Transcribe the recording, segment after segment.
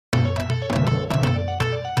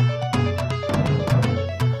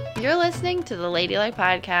You're listening to the Ladylike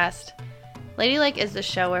Podcast. Ladylike is the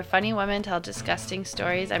show where funny women tell disgusting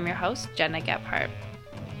stories. I'm your host, Jenna Gephardt.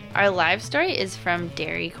 Our live story is from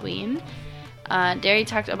Derry Queen. Derry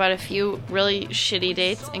talked about a few really shitty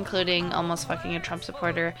dates, including almost fucking a Trump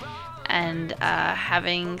supporter and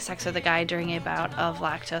having sex with a guy during a bout of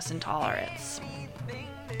lactose intolerance.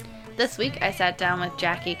 This week, I sat down with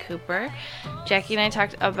Jackie Cooper. Jackie and I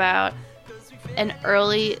talked about an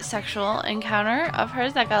early sexual encounter of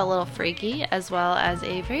hers that got a little freaky, as well as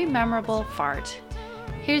a very memorable fart.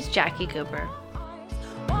 Here's Jackie Cooper.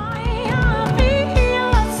 Okay,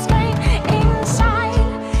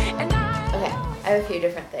 I have a few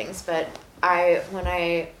different things, but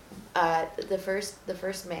the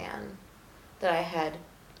first man that I had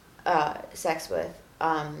sex with,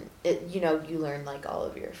 you learn like all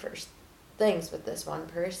of your first things with this one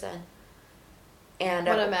person. And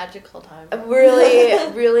what a magical time.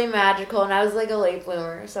 Really, really magical. And I was like a late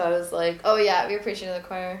bloomer, so I was like... Oh, yeah, you're preaching to the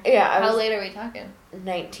choir. Yeah. How late are we talking?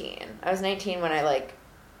 19. I was 19 when I,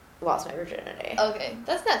 lost my virginity. Okay.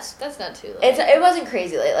 That's not too late. It wasn't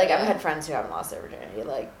crazy late. I've had friends who haven't lost their virginity,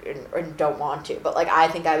 and don't want to. But, I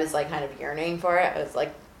think I was, kind of yearning for it. I was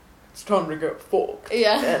like, it's time to get fucked.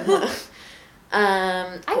 Yeah.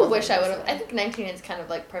 And, I wish I would have... I think 19 is kind of,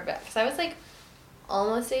 perfect. Because I was,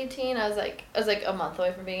 almost 18. I was a month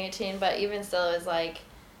away from being 18, but even still it was I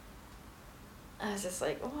was just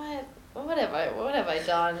what have I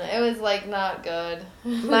done? It was not good.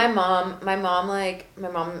 my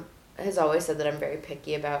mom has always said that I'm very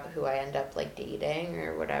picky about who I end up dating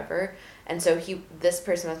or whatever. And so this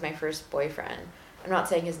person was my first boyfriend. I'm not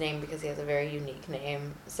saying his name because he has a very unique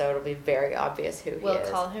name, so it'll be very obvious who he is. We'll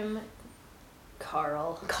call him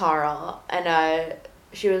Carl. And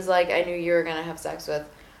she was like, I knew you were going to have sex with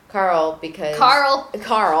Carl because...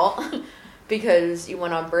 because you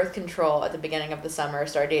went on birth control at the beginning of the summer,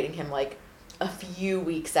 started dating him, a few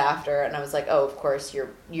weeks after, and I was like, oh, of course,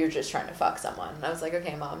 you're just trying to fuck someone. And I was like,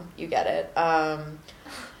 okay, Mom, you get it. But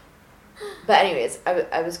anyways,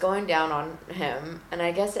 I was going down on him, and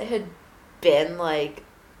I guess it had been,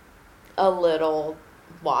 a little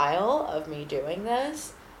while of me doing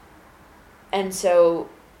this. And so...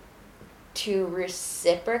 to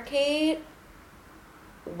reciprocate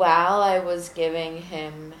while I was giving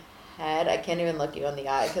him head. I can't even look you in the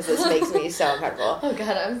eye because this makes me so uncomfortable. Oh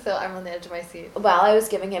God, I'm on the edge of my seat. While I was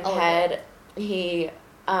giving him head, he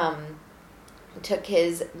took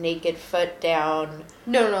his naked foot down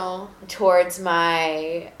towards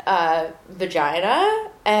my vagina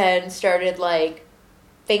and started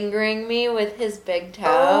fingering me with his big toe.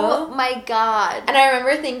 Oh my God. And I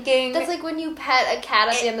remember thinking... That's like when you pet a cat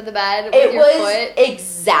at the end of the bed with your foot. It was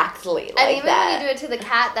exactly like that. And even when you do it to the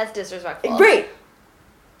cat, that's disrespectful. Right.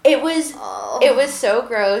 It was so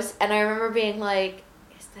gross, and I remember being like,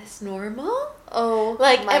 is this normal? Oh,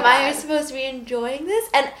 am I supposed to be enjoying this?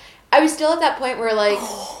 And I was still at that point where,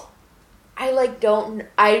 I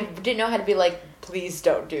didn't know how to be please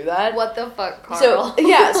don't do that. What the fuck, Carl?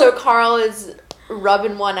 So Carl is...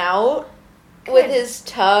 rubbing one out with his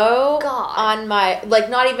toe on my,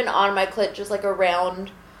 not even on my clit, just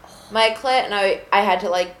around my clit, and I had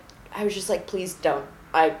to I was just please don't.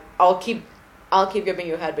 I'll keep giving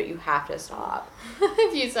you a head, but you have to stop.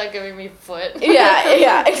 If you start giving me foot.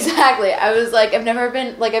 yeah, exactly. I was I've never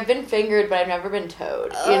been, I've been fingered, but I've never been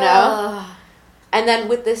toed, you know? And then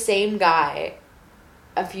with the same guy,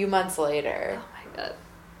 a few months later. Oh my God.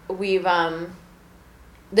 We've,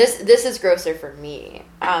 This is grosser for me,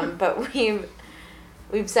 but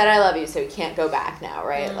we've said I love you, so we can't go back now,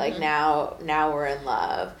 right? Mm-hmm. Now we're in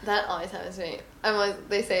love. That always happens to me.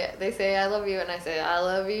 They say I love you, and I say I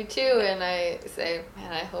love you too, and I say,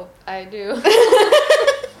 man, I hope I do. What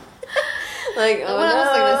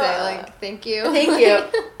else am I gonna say? Thank you. Thank you.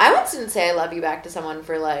 I once didn't say I love you back to someone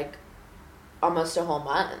for almost a whole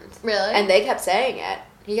month. Really? And they kept saying it.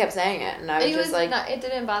 He kept saying it, and I was just it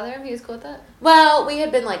didn't bother him? He was cool with that? Well, we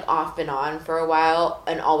had been, off and on for a while,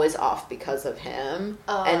 and always off because of him.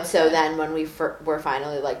 Oh, and okay. so then when we were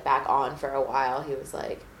finally, back on for a while, he was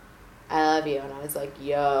like, I love you, and I was like,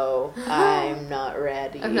 yo, I'm not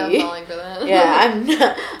ready. I'm not falling for that.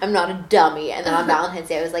 Yeah, I'm not a dummy. And then on Valentine's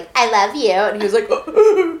Day, I was like, I love you, and he was like,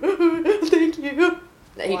 thank you.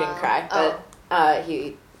 He didn't cry, but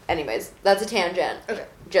anyways, that's a tangent. Okay.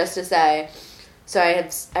 Just to say... So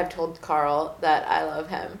I've told Carl that I love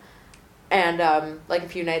him, and a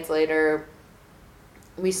few nights later,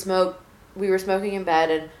 we were smoking in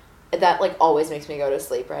bed, and that always makes me go to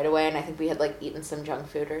sleep right away. And I think we had eaten some junk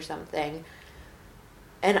food or something,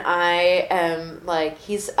 and I am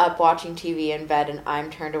he's up watching TV in bed, and I'm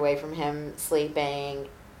turned away from him sleeping,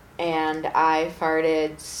 and I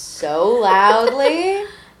farted so loudly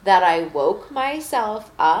that I woke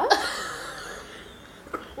myself up.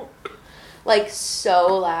 Like,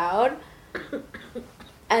 so loud.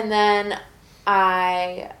 And then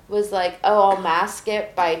I was like, oh, I'll mask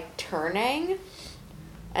it by turning.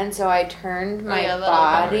 And so I turned my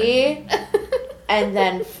body and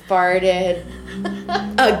then farted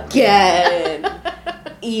again,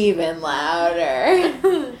 even louder.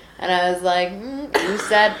 And I was like,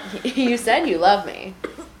 you said you love me.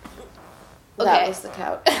 Okay. That was the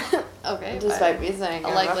couch. Okay. Despite me saying a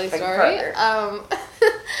likely story.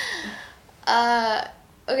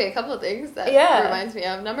 Okay, a couple of things that reminds me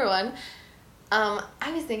of. Number one,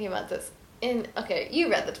 I was thinking about this. You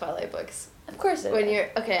read the Twilight books. Of course I did.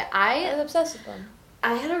 I was obsessed with them.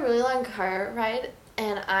 I had a really long car ride,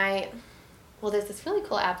 and there's this really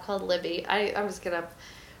cool app called Libby. I'm just gonna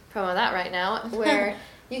promo that right now, where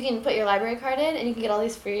you can put your library card in, and you can get all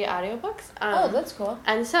these free audiobooks. That's cool.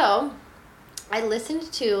 And so, I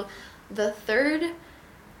listened to the third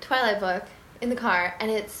Twilight book in the car, and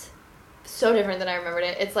it's so different than I remembered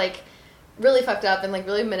it. It's like really fucked up and like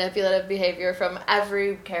really manipulative behavior from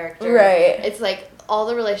every character. Right. It's like all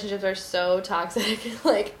the relationships are so toxic.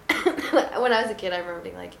 Like when I was a kid, I remember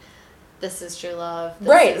being like, "This is true love.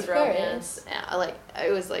 This is romance." Yeah, like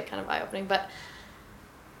it was like kind of eye opening. But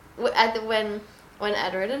when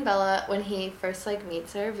Edward and Bella, when he first like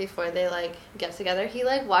meets her before they like get together, he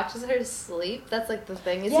like watches her sleep. That's like the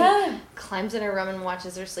thing is he climbs in her room and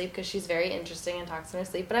watches her sleep because she's very interesting and talks in her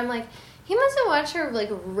sleep. But I'm like, he must have watched her like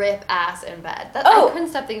rip ass in bed. I couldn't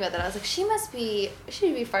stop thinking about that. I was like, she'd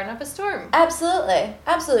be farting up a storm. Absolutely.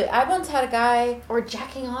 I once had a guy, or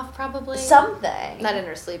jacking off probably something. Not in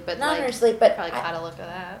her sleep, but not in her sleep. But probably caught a look at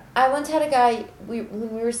that. I once had a guy.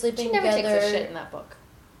 When we were sleeping she never together. takes a shit in that book.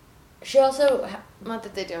 She also, not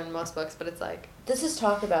that they do in most books, but it's like this is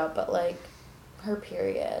talked about, but like her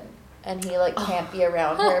period, and he like can't be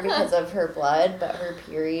around her because of her blood, but her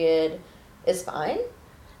period is fine.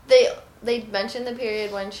 They mention the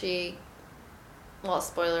period when she, well,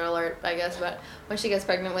 spoiler alert, I guess, but when she gets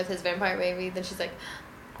pregnant with his vampire baby, then she's like,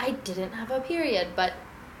 I didn't have a period, but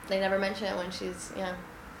they never mention it when she's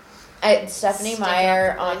Stephanie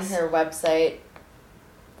Meyer on her website,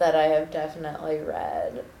 that I have definitely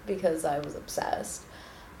read because I was obsessed,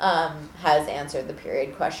 has answered the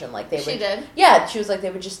period question. Like she did? Yeah, she was like, they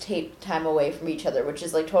would just take time away from each other, which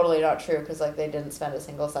is like totally not true because like they didn't spend a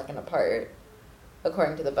single second apart,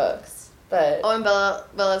 according to the books. But and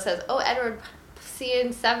Bella says, Edward, see you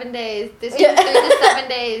in 7 days. This is 3 to 7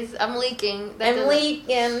 days. I'm leaking. I'm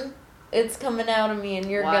leaking. It's coming out of me, and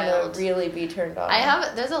you're gonna really be turned on.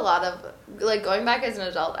 There's a lot of, like, going back as an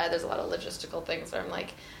adult, there's a lot of logistical things where I'm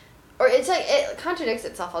like, or it's like, it contradicts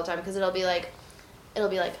itself all the time, because it'll be like,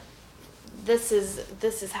 this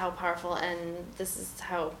is how powerful, and this is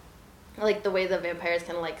how, like, the way the vampires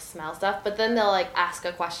can, like, smell stuff, but then they'll, like, ask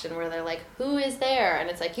a question where they're like, who is there? And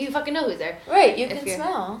it's like, you fucking know who's there. Right, you can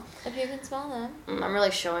smell. If you can smell them. I'm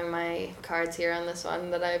really showing my cards here on this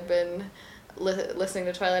one that I've been listening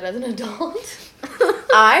to Twilight as an adult.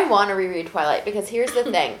 I want to reread Twilight because here's the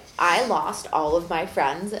thing. I lost all of my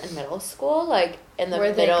friends in middle school. Like, in the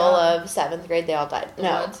middle of 7th grade, they all died.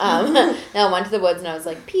 No, I went to the woods and I was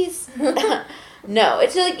like, peace. No,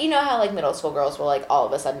 it's like, you know how like middle school girls will like all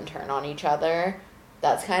of a sudden turn on each other?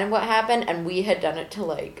 That's kind of what happened. And we had done it to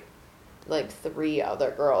like 3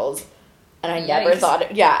 other girls. And I never thought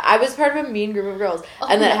it. Yeah, I was part of a mean group of girls.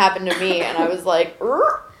 And then it happened to me and I was like,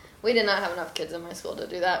 we did not have enough kids in my school to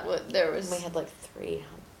do that. We had like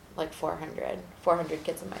 400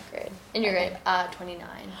 kids in my grade. In your grade? 29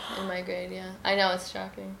 in my grade, yeah. I know, it's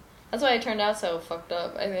shocking. That's why I turned out so fucked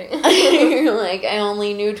up, I think. You're like, I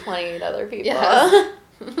only knew 28 other people. Yes.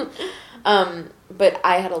 But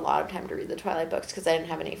I had a lot of time to read the Twilight books because I didn't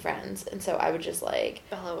have any friends. And so I would just like...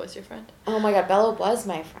 Bella was your friend? Oh my god, Bella was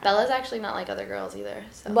my friend. Bella's actually not like other girls either.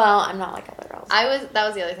 So. Well, I'm not like other girls. That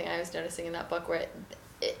was the other thing I was noticing in that book where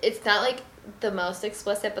it's not like the most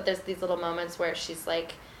explicit, but there's these little moments where she's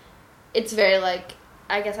like, it's very like,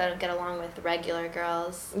 I guess I don't get along with regular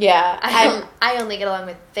girls. Yeah. I only get along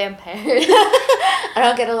with vampires. I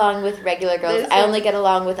don't get along with regular girls. I only get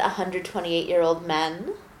along with 128-year-old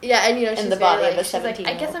men. Yeah, and she's in the body of a 17-year-old. She's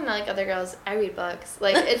like, I guess I'm not like other girls. I read books.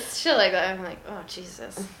 Like, it's shit like that. I'm like, oh,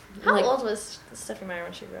 Jesus. How old was Stephanie Meyer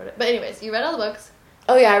when she wrote it? But anyways, you read all the books.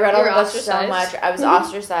 Oh, yeah, I read all the books so much. I was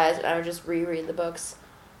ostracized, and I would just reread the books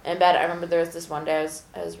in bed. I remember there was this one day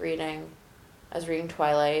I was reading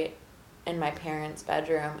Twilight in my parents'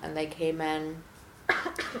 bedroom, and they came in.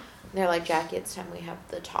 They're like, Jackie, it's time we have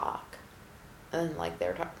the talk. And like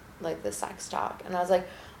they're like the sex talk, and I was like,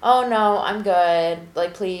 oh no, I'm good.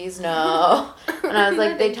 Like, please, no. And I was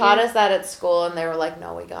like, they taught us that at school, and they were like,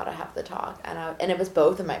 no, we gotta have the talk. And it was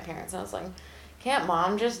both of my parents. And I was like, can't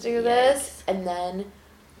mom just do this? And then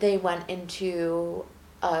they went into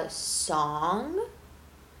a song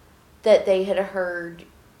that they had heard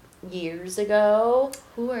years ago.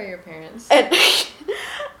 Who are your parents?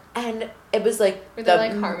 And it was like... Were there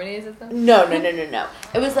like harmonies and stuff? No.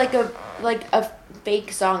 It was like a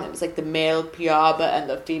fake song. It was like the male piaba and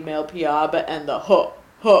the female piaba and the huh.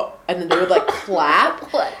 And then they would like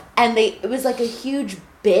clap. And it was like a huge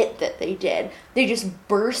bit that they did. They just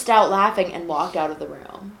burst out laughing and walked out of the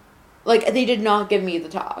room. Like, they did not give me the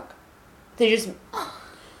talk. They just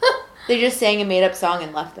sang a made up song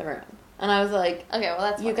and left the room. And I was like, okay, well,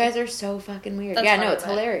 that's you guys are so fucking weird. That's yeah, funny, no, it's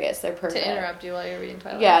hilarious. They're perfect. To interrupt you while you're reading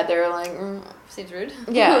Twilight. Yeah, they were like, seems rude.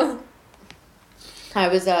 Yeah. I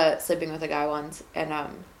was sleeping with a guy once, and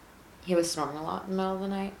he was snoring a lot in the middle of the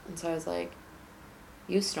night. And so I was like,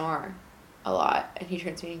 you snore a lot. And he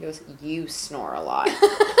turns to me and he goes, you snore a lot.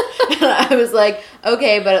 And I was like,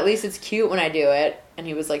 okay, but at least it's cute when I do it. And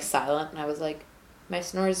he was like silent, and I was like, my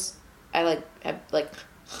snores, I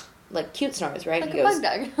like cute snores, right? Like he a goes,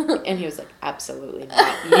 bug dog. And he was like, absolutely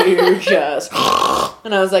not. You just...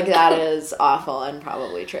 And I was like, that is awful and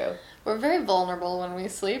probably true. We're very vulnerable when we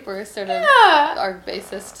sleep. We're sort of our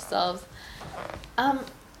basest selves. That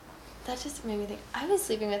just made me think. I was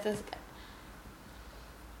sleeping with this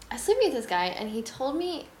guy, and he told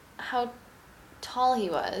me how tall he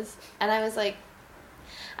was. And I was like...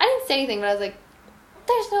 I didn't say anything, but I was like,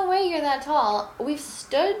 there's no way you're that tall. We've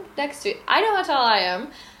stood next to... I know how tall I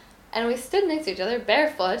am. And we stood next to each other,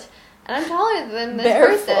 barefoot, and I'm taller than this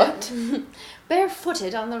person.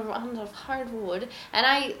 Barefooted on the hardwood. And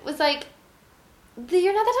I was like,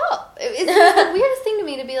 you're not that tall. It's the weirdest thing to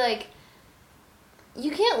me to be like,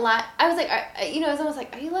 you can't lie. I was like, it was almost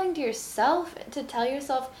like, are you lying to yourself to tell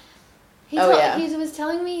yourself? He was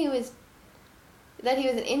telling me that he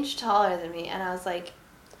was an inch taller than me, and I was like,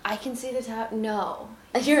 I can see the top. No.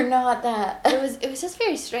 You're not that. It was just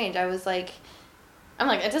very strange. I was like, I'm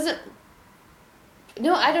like, it doesn't.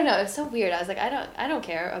 No, I don't know. It was so weird. I was like, I don't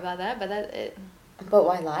care about that, but But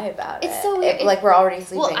why lie about it? It's so weird. Like, we're already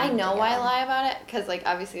sleeping. Well, I know why I lie about it, because like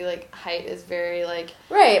obviously like height is very like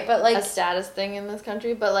right, but like a status thing in this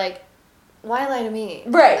country. But like, why lie to me?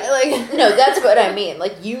 Right. Like, no, that's what I mean.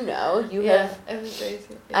 Like, you have. It was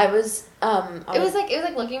crazy. Yeah. I was. It was like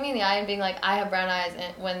looking me in the eye and being like, I have brown eyes,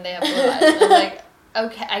 and when they have blue eyes, and I was like,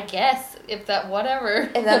 okay, I guess if that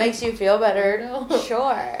makes you feel better, No.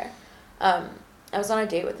 Sure. I was on a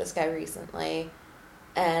date with this guy recently,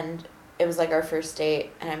 and it was like our first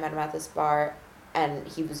date, and I met him at this bar, and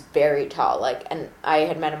he was very tall, and I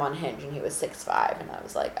had met him on Hinge, and he was 6'5", and I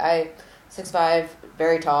was like, 6'5",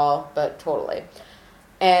 very tall, but totally.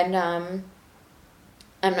 And I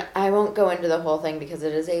won't go into the whole thing because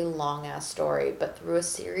it is a long-ass story, but through a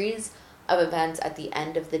series of events at the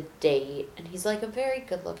end of the date, and he's like a very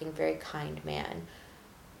good-looking, very kind man,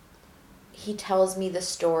 he tells me the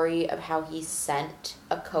story of how he sent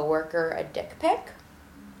a coworker a dick pic,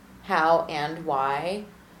 how and why,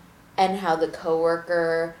 and how the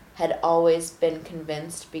coworker had always been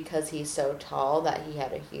convinced because he's so tall that he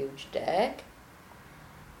had a huge dick,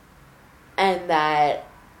 and that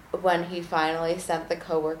when he finally sent the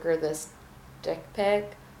coworker this dick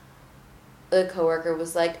pic, the coworker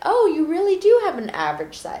was like, "Oh, you really do have an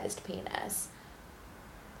average-sized penis."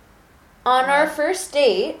 On our first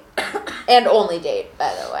date, and only date,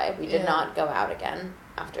 by the way, we did not go out again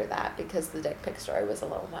after that because the dick pic story was a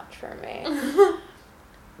little much for me.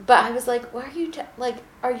 But I was like, why are you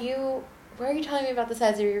telling me about the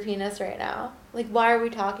size of your penis right now? Like, why are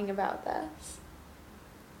we talking about this?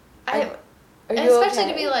 Are you especially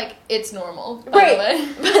okay? To be like, it's normal, by the way.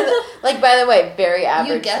 By the way, very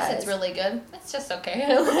average you guess size. It's really good. It's just okay.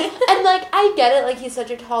 And, I get it. He's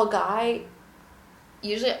such a tall guy.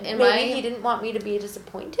 Usually, maybe he didn't want me to be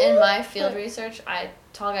disappointed. In my field research,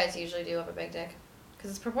 tall guys usually do have a big dick. Because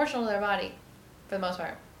it's proportional to their body, for the most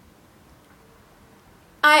part.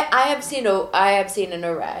 I have seen an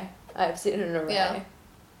array. Yeah.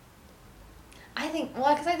 I think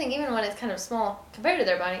even when it's kind of small compared to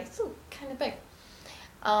their body, it's still kind of big.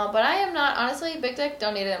 But I am not, honestly, big dick,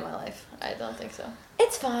 don't need it in my life. I don't think so.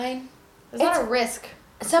 It's fine. There's not a risk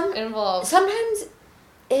involved. Sometimes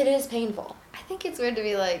it is painful. I think it's weird to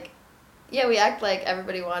be like, yeah, we act like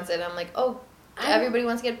everybody wants it. I'm like, oh, everybody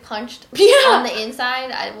wants to get punched on the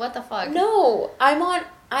inside? What the fuck? No, the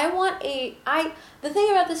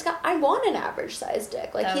thing about this guy, I want an average sized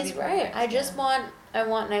dick. He's right. I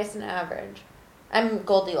want nice and average. I'm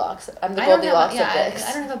Goldilocks. I'm the I don't Goldilocks have, of dicks.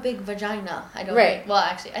 I don't have a big vagina. I don't. Right. Well,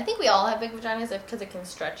 actually, I think we all have big vaginas because it can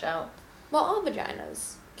stretch out. Well, all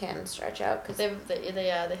vaginas can stretch out because They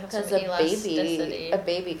have some a elasticity.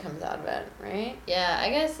 baby comes out of it, right? Yeah, I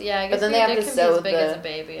guess. Yeah, I guess. But then your they have dick to can be sew as big as the- a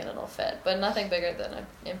baby and it'll fit, but nothing bigger than an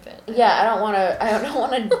infant. Yeah, I don't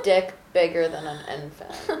want a dick bigger than an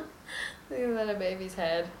infant. Bigger than a baby's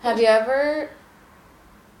head. Have you ever?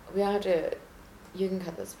 We have to. You can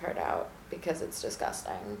cut this part out because it's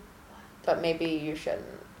disgusting. But maybe you shouldn't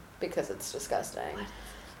because it's disgusting. What?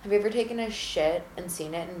 Have you ever taken a shit and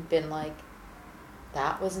seen it and been like,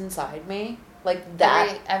 that was inside me? Like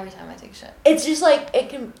that. Every time I take shit. It's just like,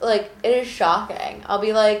 it is shocking. I'll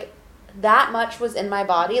be like, that much was in my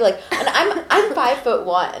body? Like, and I'm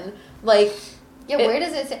 5'1". Like, Yeah, where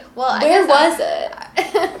does it say? Well, where was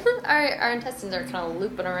it? Our intestines are kind of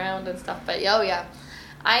looping around and stuff, but yeah.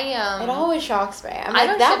 it always shocks me. I'm I like,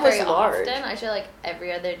 don't that shit was very large. often. I shit like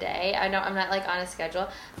every other day. I'm not like on a schedule.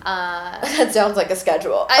 That sounds like a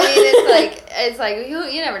schedule. I mean, it's like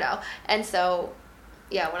you never know. And so,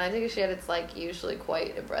 yeah, when I take a shit, it's like usually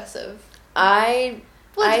quite impressive. I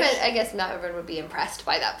guess not everyone would be impressed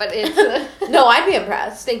by that, but it's no, I'd be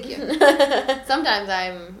impressed. Thank you. Sometimes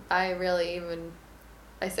I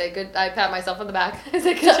pat myself on the back. I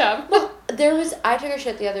say good job. Well, I took a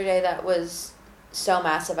shit the other day that was so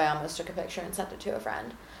massive I almost took a picture and sent it to a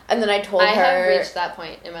friend. And then I told her... I have reached that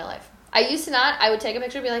point in my life. I used to not. I would take a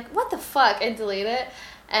picture and be like, what the fuck? And delete it.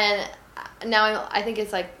 And now I think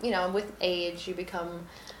it's like, with age, you become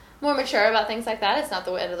more mature about things like that. It's not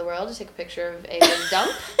the end of the world to take a picture of a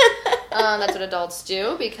dump. That's what adults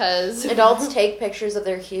do because... Adults take pictures of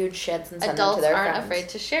their huge shits and send them to their friends. Adults aren't afraid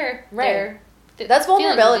to share their... That's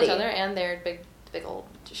vulnerability. With each other and their big old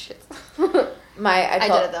shits. I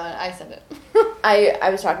did it though. I sent it. I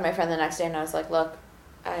was talking to my friend the next day and I was like, look,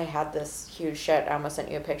 I had this huge shit. I almost sent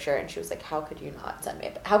you a picture. And she was like, how could you not send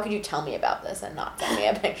me how could you tell me about this and not send me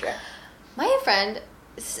a picture? My friend,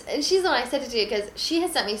 and she's the one I sent it to because she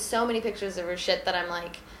has sent me so many pictures of her shit that I'm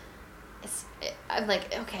like,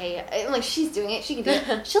 okay. I'm like, she's doing it. She can do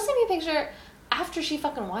it. She'll send me a picture after she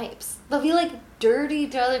fucking wipes. There'll be like dirty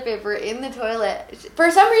toilet paper in the toilet. For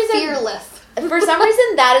some reason... Fearless. For some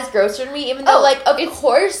reason, that is grosser to me, even though, of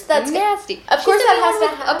course that's... nasty. Of course that has to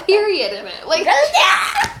happen. A period in it. Like,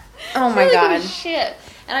 oh my really God. Shit.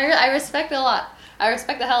 And I respect it a lot. I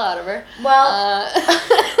respect the hell out of her. Well,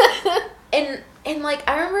 in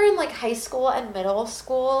I remember in, high school and middle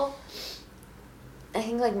school, I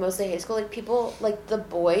think, mostly high school, people, the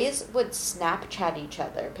boys would Snapchat each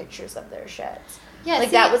other pictures of their shits. Yeah,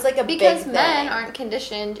 that was, a big thing. Because men aren't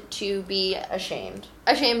conditioned to be... Ashamed,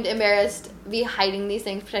 embarrassed, be hiding these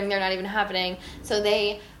things, pretending they're not even happening. So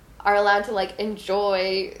they are allowed to,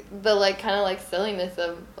 enjoy the, silliness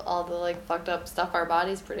of all the, fucked up stuff our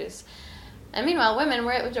bodies produce. And meanwhile, women,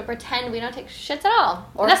 we're to pretend we don't take shits at all.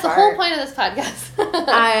 Or that's fart. The whole point of this podcast.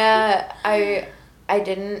 I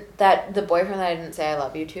didn't, the boyfriend that I didn't say I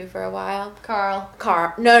love you to for a while. Carl.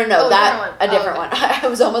 No, Oh, a different one. I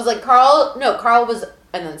was almost like, Carl was,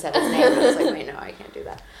 and then said his name, and I was like, wait, no, I can't do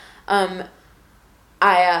that.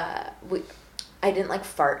 I didn't,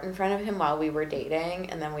 fart in front of him while we were dating,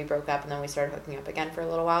 and then we broke up, and then we started hooking up again for a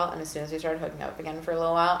little while, and as soon as we started hooking up again for a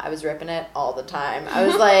little while, I was ripping it all the time. I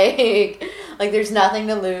was like, there's nothing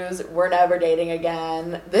to lose, we're never dating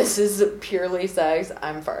again, this is purely sex,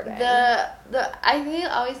 I'm farting. I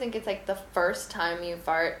always think it's, the first time you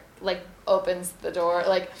fart, opens the door,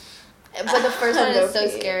 but the first one is so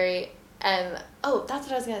scary, and, that's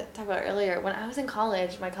what I was going to talk about earlier. When I was in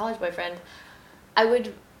college, my college boyfriend, I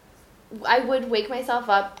would wake myself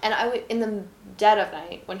up, and I would, in the dead of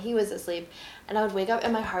night, when he was asleep, and I would wake up,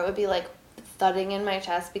 and my heart would be, thudding in my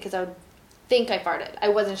chest, because I would think I farted. I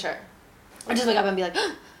wasn't sure. I'd just wake up and be like,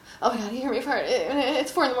 oh my God, he heard me fart.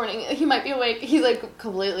 It's 4 a.m. He might be awake. He's,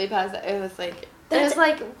 completely passed out. It was,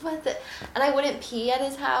 what the... And I wouldn't pee at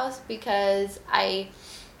his house, because I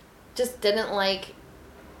just didn't, okay,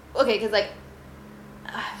 because, I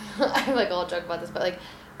have, a whole joke about this, but,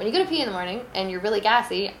 when you go to pee in the morning, and you're really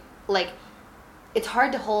gassy, it's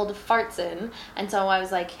hard to hold farts in, and so I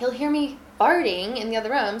was like, he'll hear me farting in the other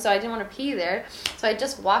room, so I didn't want to pee there, so I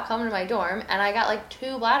just walk home to my dorm, and I got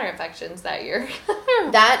 2 bladder infections that year.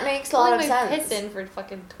 That makes a lot of sense. Pissed in for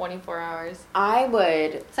fucking 24 hours. I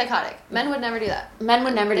would... Psychotic. Men would never do that. Men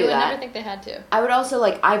would never do that. They would never think they had to. I would also,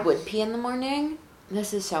 I would pee in the morning.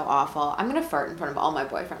 This is so awful. I'm going to fart in front of all my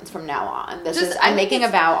boyfriends from now on. I'm making a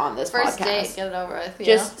vow on this first podcast. Date, get it over with.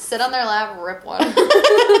 Just sit on their lap, rip one.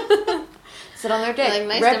 Sit on their dick,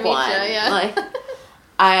 nice rip to meet one. you,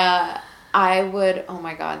 yeah. I would, oh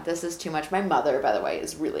my God, this is too much. My mother, by the way,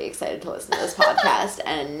 is really excited to listen to this podcast,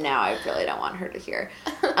 and now I really don't want her to hear.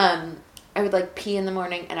 I would, like, pee in the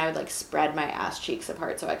morning, and I would, like, spread my ass cheeks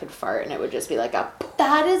apart so I could fart, and it would just be like a...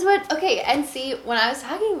 That is what... Okay, and see, when I was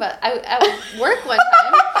talking about... at work one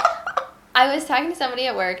time, I was talking to somebody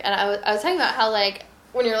at work, and I was talking about how, like,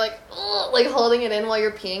 when you're, like, ugh, like, holding it in while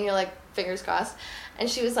you're peeing, you're, like, fingers crossed, and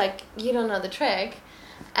she was like, you don't know the trick.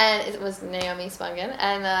 And it was Naomi Spungen,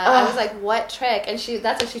 and I was like, what trick? And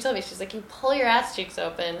that's what she told me. She's like, you pull your ass cheeks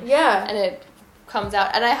open. Yeah. And it comes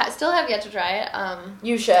out. And I still have yet to try it.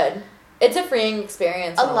 You should. It's a freeing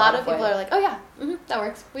experience. A lot of people are like, oh yeah, that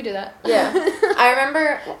works. We do that. Yeah. I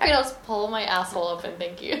remember... I can just pull my asshole open,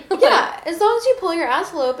 thank you. Yeah, as long as you pull your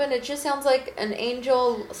asshole open, it just sounds like an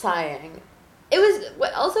angel sighing. It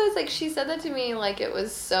was... Also, it's like, she said that to me like it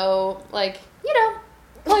was so, like, you know...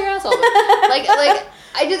 Pull your ass open. like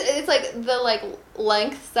it's like the like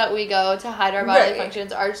lengths that we go to hide our bodily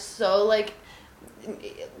functions are so like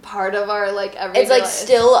part of our like everyday It's like life.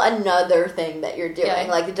 still another thing that you're doing. Yeah.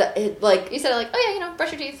 Like you said it like, oh yeah, you know,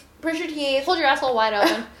 brush your teeth, hold your asshole wide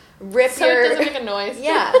open, rip so it doesn't make a noise.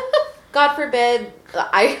 Yeah. God forbid.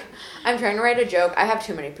 I'm trying to write a joke. I have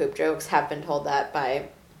too many poop jokes. Have been told that by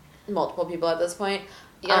multiple people at this point.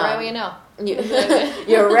 You're right what you know.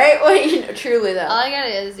 You're right what you know. Truly, though. All I got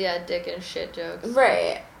is, dick and shit jokes.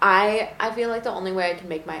 Right. I feel like the only way I can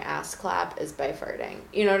make my ass clap is by farting.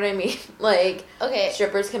 You know what I mean? Like, okay,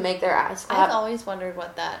 strippers can make their ass clap. I've always wondered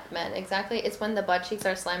what that meant exactly. It's when the butt cheeks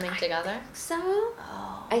are slamming together. So?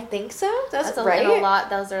 Oh. I think so. That's right. right.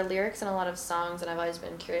 Those are lyrics in a lot of songs, and I've always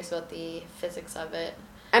been curious about the physics of it.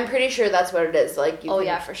 I'm pretty sure that's what it is. Like,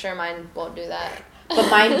 yeah, for sure. Mine won't do that. But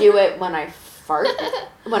mine do it when I fart.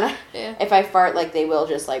 If I fart, like, they will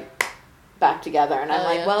just, like, back together. And I'm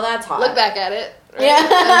like, well, that's hot. Look back at it. Right? Yeah.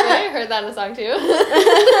 Okay, I heard that in a song, too.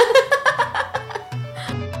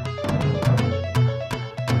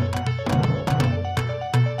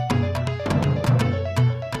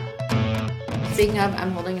 Speaking of,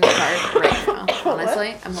 I'm holding in a fart right now.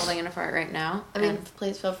 Honestly, I'm holding in a fart right now. I mean,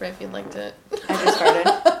 please feel free if you'd like to. I just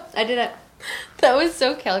farted. I did it. That was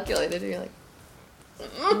so calculated. You're like...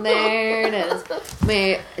 There it is.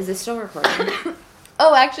 Wait, is this still recording?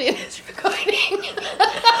 Oh, actually, it is recording. I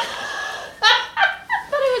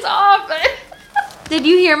thought it was off. Did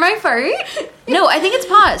you hear my fart? No, I think it's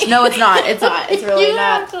paused. No, it's not. It's not. It's really you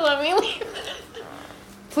not. Have to let me leave it.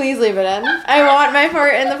 Please leave it in. I want my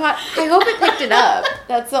fart in the pot. I hope it picked it up.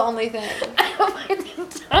 That's the only thing. I hope I didn't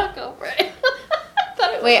talk over it. I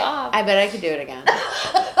thought it was off. I bet I could do it again.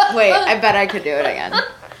 Wait, I bet I could do it again.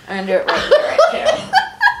 I'm gonna do it right here, too.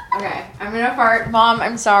 Okay, I'm gonna fart. Mom,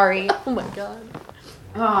 I'm sorry. Oh my god.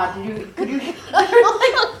 Oh, could you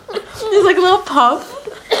there's like a little puff.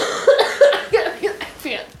 I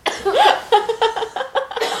can't.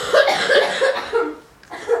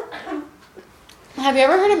 Have you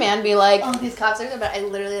ever heard a man be like, oh, these coughs are so bad. I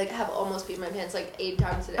literally like have almost peed my pants like 8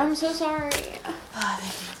 times today. I'm so sorry.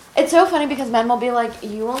 It's so funny because men will be like,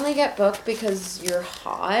 you only get booked because you're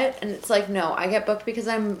hot. And it's like, no, I get booked because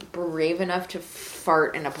I'm brave enough to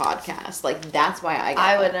fart in a podcast. Like, that's why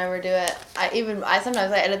I would never do it. I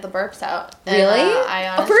sometimes edit the burps out. And, really? I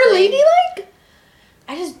honestly, for a lady, like?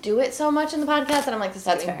 I just do it so much in the podcast and I'm like, this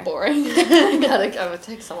is getting boring. I gotta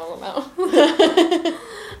take some of them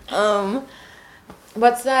out.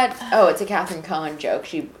 What's that? Oh, it's a Catherine Cohen joke.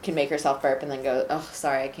 She can make herself burp and then go, oh,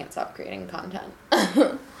 sorry, I can't stop creating content.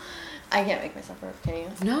 I can't make myself burp, can you?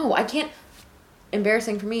 No, I can't.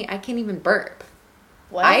 Embarrassing for me, I can't even burp.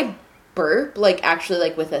 What? I burp, like, actually,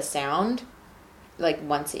 like, with a sound, like,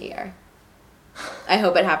 once a year. I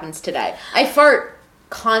hope it happens today. I fart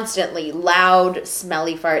constantly. Loud,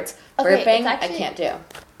 smelly farts. Okay, Burping, I can't do.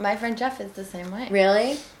 My friend Jeff is the same way.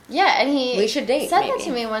 Really? Yeah, and we should date, said maybe. that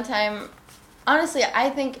to me one time. Honestly,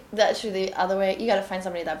 I think that should be the other way. You gotta find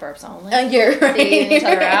somebody that burps only. You're right. Eating each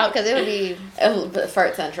other out, because it would be...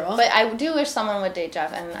 fart central. But I do wish someone would date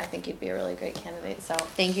Jeff, and I think you'd be a really great candidate, so...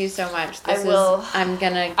 Thank you so much. I'm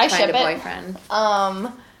gonna find a boyfriend.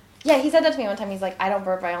 Yeah, he said that to me one time. He's like, I don't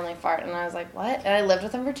burp, I only fart. And I was like, what? And I lived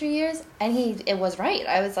with him for 2 years, and it was right.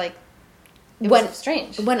 I was like... It was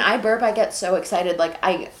strange. When I burp, I get so excited. Like,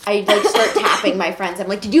 I like start tapping my friends. I'm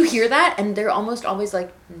like, did you hear that? And they're almost always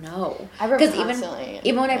like, no. I burp constantly.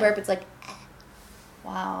 Even when I burp, it's like...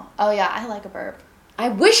 Wow. Oh, yeah, I like a burp. I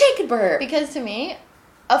wish I could burp. Because to me,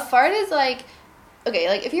 a fart is like... Okay,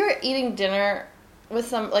 like, if you were eating dinner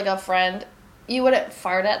with a friend, you wouldn't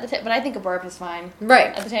fart at the table. But I think a burp is fine.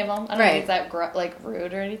 Right. At the table. I don't think it's that,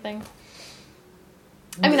 rude or anything.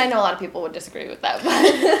 I mean, I know a lot of people would disagree with that,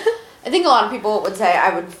 but... I think a lot of people would say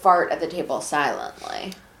I would fart at the table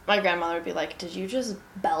silently. my grandmother would be like, "Did you just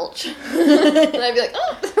belch?" And I'd be like,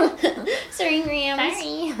 "Oh, Sorry, Grams.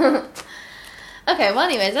 sorry." Okay, well,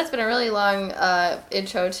 anyways, that's been a really long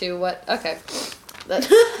intro to what... Okay, that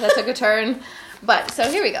took a turn. But, so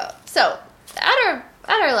here we go. So, at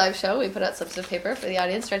our live show, we put out slips of paper for the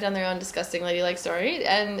audience to write down their own disgusting ladylike story,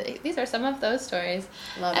 and these are some of those stories.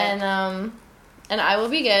 Love it. And I will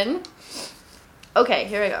begin. Okay,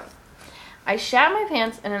 here we go. I shat my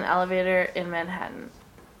pants in an elevator in Manhattan.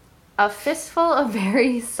 A fistful of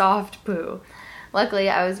very soft poo. Luckily,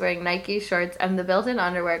 I was wearing Nike shorts, and the built-in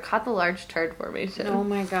underwear caught the large turd formation. Oh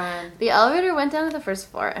my god. The elevator went down to the first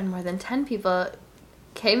floor, and more than 10 people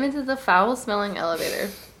came into the foul-smelling elevator.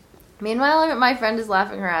 Meanwhile, my friend is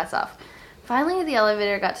laughing her ass off. Finally, the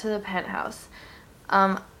elevator got to the penthouse.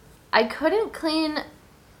 I couldn't clean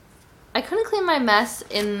my mess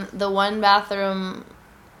in the one-bathroom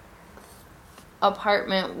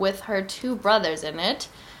apartment with her 2 brothers in it.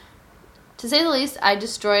 To say the least, I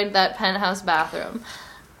destroyed that penthouse bathroom.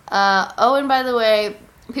 And by the way,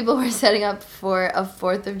 people were setting up for a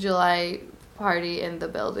 4th of July party in the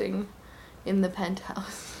building, in the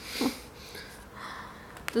penthouse.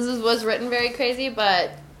 This was written very crazy, but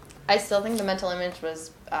I still think the mental image was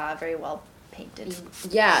very well painted.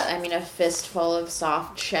 Yeah, I mean, a fistful of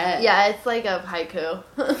soft shit. Yeah, it's like a haiku.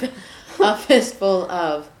 A fistful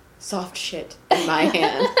of soft shit in my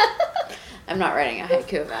hand. I'm not writing a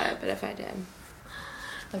haiku about it, but if I did.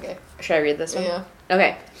 Okay. Should I read this one? Yeah.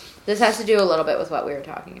 Okay. This has to do a little bit with what we were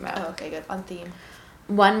talking about. Oh, okay, good. On theme.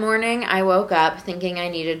 One morning, I woke up thinking I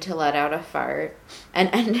needed to let out a fart and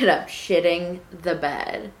ended up shitting the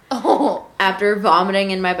bed. Oh. After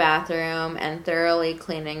vomiting in my bathroom and thoroughly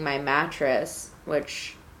cleaning my mattress,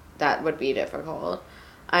 which that would be difficult,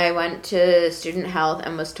 I went to student health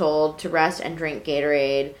and was told to rest and drink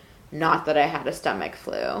Gatorade, not that I had a stomach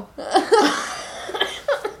flu.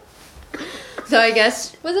 So I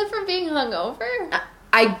guess... Was it from being hungover?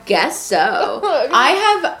 I guess so.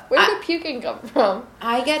 Where did puking come from?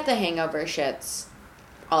 I get the hangover shits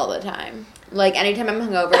all the time. Like, anytime I'm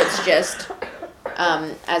hungover, it's just,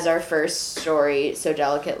 as our first story so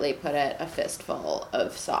delicately put it, a fistful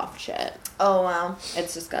of soft shit. Oh, wow.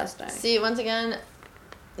 It's disgusting. See, once again,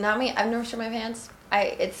 not me. I've never shit my pants.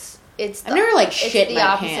 I've never, like, shit my pants. It's the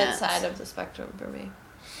opposite side of the spectrum for me.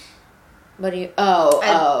 What do you...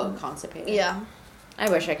 Oh, constipated. Yeah. I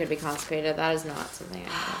wish I could be constipated. That is not something I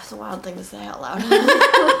do. It's a wild thing to say out loud.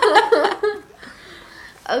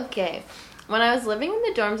 Okay. When I was living in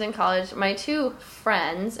the dorms in college, my 2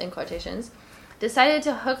 friends, in quotations, decided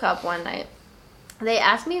to hook up one night. They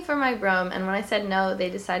asked me for my broom, and when I said no, they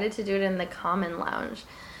decided to do it in the common lounge.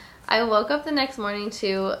 I woke up the next morning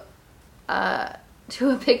to a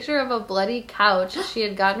picture of a bloody couch she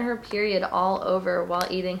had gotten her period all over while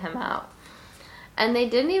eating him out. And they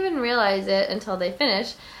didn't even realize it until they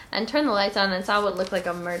finished and turned the lights on and saw what looked like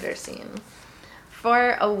a murder scene.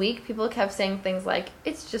 For a week, people kept saying things like,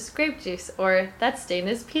 "It's just grape juice," or "That stain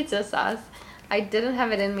is pizza sauce." I didn't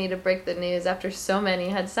have it in me to break the news after so many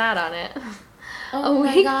had sat on it. Oh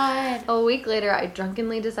my god. A week later, I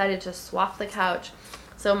drunkenly decided to swap the couch,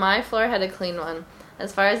 so my floor had a clean one.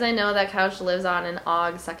 As far as I know, that couch lives on in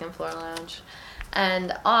Ogg's second floor lounge.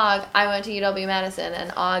 And Ogg, I went to UW-Madison,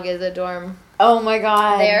 and Ogg is a dorm Oh my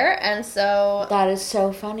god. there, and so... That is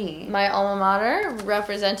so funny. My alma mater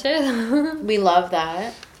represented. We love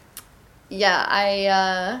that.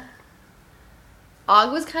 Yeah,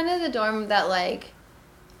 Ogg was kind of the dorm that, like...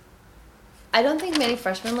 I don't think many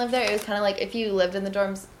freshmen lived there. It was kind of like if you lived in the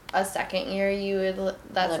dorms a second year, you would...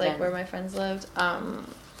 That's, Live like, in. where my friends lived.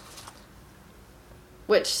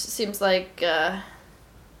 Which seems like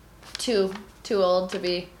too old to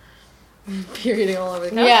be perioding all over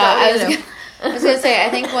the couch. Yeah, but, I was gonna say, I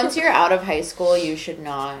think once you're out of high school, you should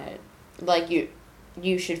not, like, you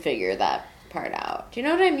should figure that part out. Do you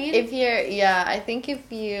know what I mean? I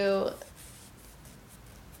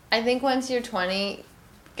think once you're 20,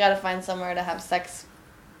 gotta find somewhere to have sex.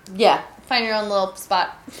 Yeah. Find your own little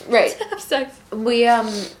spot. Right. To have sex. We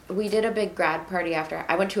did a big grad party after.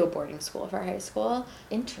 I went to a boarding school for high school.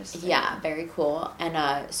 Interesting. Yeah, very cool.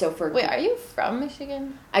 And so for... Wait, are you from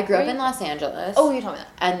Michigan? I grew up in Los Angeles. Oh, you told me that.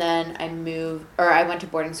 And then I went to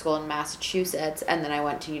boarding school in Massachusetts, and then I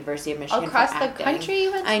went to University of Michigan Across for the acting. country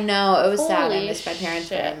you went to? I know, it was sad. I Holy missed my parents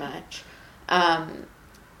shit. very much.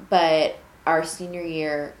 But our senior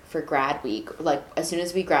year for grad week, like, as soon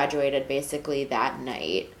as we graduated, basically that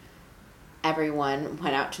night, everyone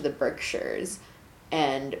went out to the Berkshires,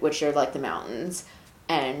 which are like the mountains,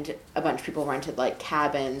 and a bunch of people rented like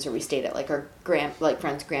cabins, or we stayed at like our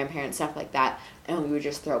friends' grandparents, stuff like that, and we would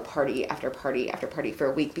just throw party after party after party for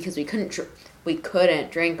a week because we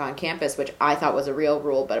couldn't drink on campus, which I thought was a real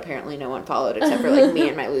rule, but apparently no one followed except for like me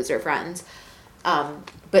and my loser friends.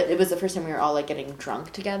 But it was the first time we were all like getting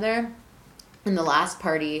drunk together. And the last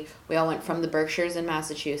party, we all went from the Berkshires in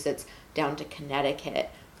Massachusetts down to Connecticut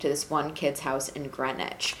to this one kid's house in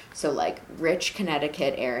Greenwich. So like rich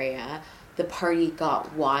Connecticut area. The party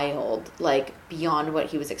got wild, like beyond what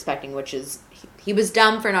he was expecting, which is he was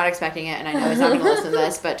dumb for not expecting it. And I know he's not going to listen to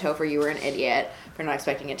this, but Topher, you were an idiot for not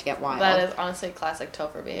expecting it to get wild. That is honestly classic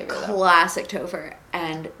Topher behavior, though. Classic Topher.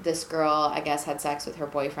 And this girl, I guess, had sex with her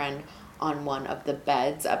boyfriend on one of the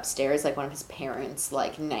beds upstairs, like one of his parents'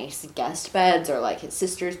 like nice guest beds, or like his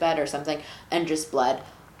sister's bed or something, and just bled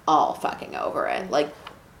all fucking over it, like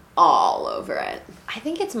all over it. I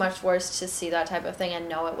think it's much worse to see that type of thing and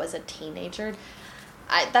know it was a teenager.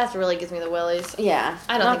 That really gives me the willies. Yeah,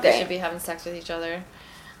 I don't think they should be having sex with each other.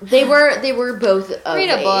 They were both of Read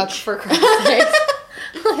a age. book, for Christ's sake.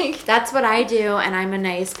 Like, that's what I do, and I'm a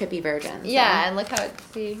nice Pippi virgin. So. Yeah, and look how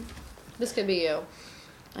this could be you.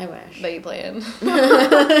 I wish. But you playing.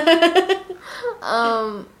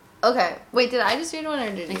 Okay. Wait, did I just read one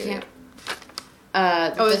or did you? I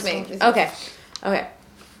can't. It was me. Okay.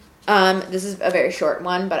 This is a very short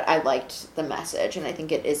one, but I liked the message, and I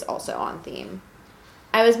think it is also on theme.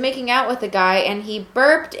 I was making out with a guy, and he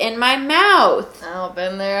burped in my mouth. Oh,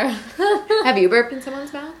 been there. Have you burped in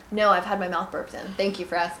someone's mouth? No, I've had my mouth burped in. Thank you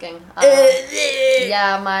for asking.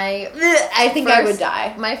 Yeah, I think I would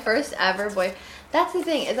die. My first ever boy. That's the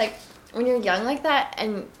thing. Is like when you're young like that,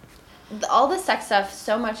 and all the sex stuff.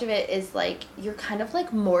 So much of it is like you're kind of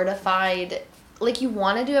like mortified. Like you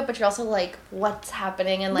want to do it, but you're also like, what's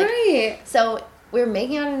happening? And like, right. So we were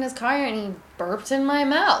making out in his car, and he burped in my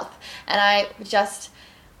mouth, and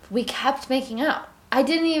we kept making out. I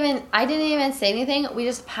didn't even say anything. We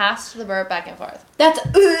just passed the burp back and forth. That's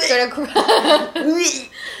Started crying.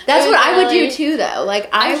 That's what I would do too, though. Like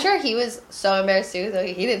I'm sure he was so embarrassed too, so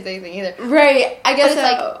he didn't say anything either. Right. I guess but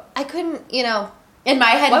it's like I couldn't, In my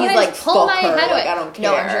head, he's like, pull my head away. Like, I don't care.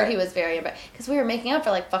 No, I'm sure he was very embarrassed because we were making out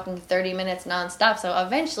for like fucking 30 minutes nonstop. So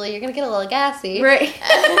eventually, you're gonna get a little gassy, right?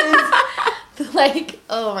 Like,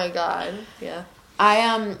 oh my god, yeah.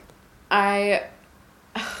 I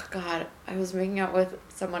was making out with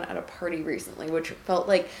someone at a party recently, which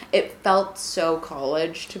felt so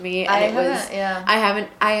college to me. And I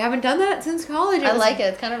haven't done that since college. I like it.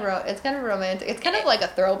 It's kind of romantic. It's kind of like a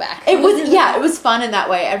throwback. It was fun in that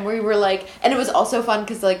way, and we were like, and it was also fun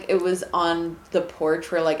because like it was on the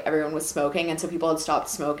porch where like everyone was smoking, and so people had stopped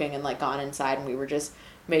smoking and like gone inside, and we were just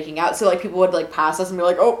making out. So like people would like pass us and be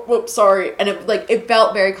like, oh, whoops, sorry, and it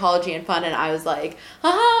felt very collegey and fun, and I was like,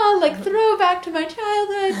 haha, like throwback to my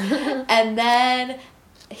childhood. And then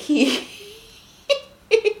we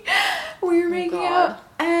were making out,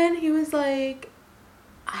 and he was like,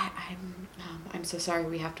 I'm so sorry,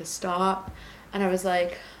 we have to stop. And I was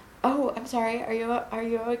like, oh, I'm sorry, are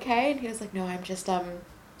you okay? And he was like, no, I'm just I'm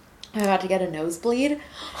about to get a nosebleed.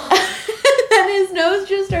 And his nose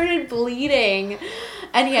just started bleeding,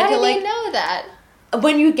 and he had to like. How do you know that?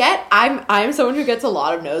 When you get, I'm someone who gets a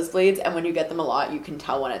lot of nosebleeds, and when you get them a lot, you can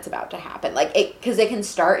tell when it's about to happen. Like because they can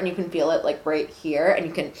start, and you can feel it like right here, and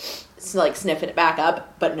you can like sniff it back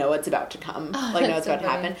up, but know it's about to come, like know it's about to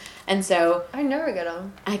happen. And so I never get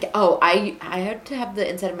them. I had to have the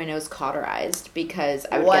inside of my nose cauterized because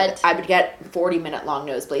I would get 40-minute long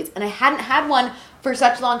nosebleeds, and I hadn't had one for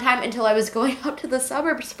such a long time until I was going out to the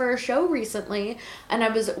suburbs for a show recently, and I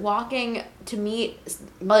was walking to meet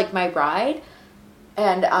like my bride.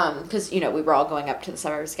 And, because, we were all going up to the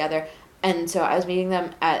suburbs together. And so I was meeting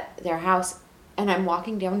them at their house, and I'm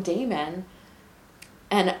walking down Damon,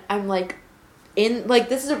 and I'm, like,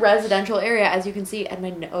 this is a residential area, as you can see, and my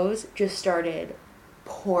nose just started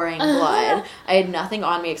pouring blood. I had nothing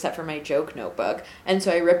on me except for my joke notebook. And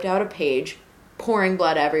so I ripped out a page, pouring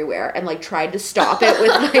blood everywhere, and, like, tried to stop it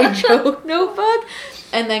with my joke notebook,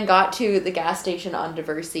 and then got to the gas station on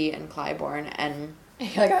Diversey and Clybourne, and...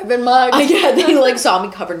 Like, I've been mugged. Yeah, they like saw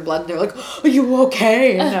me covered in blood, and they're like, are you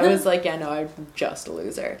okay? And I was like, yeah, no, I'm just a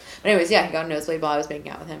loser. But anyways, yeah, he got a nosebleed while I was making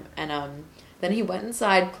out with him. And then he went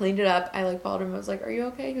inside, cleaned it up. I like followed him. I was like, are you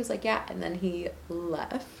okay? He was like, yeah. And then he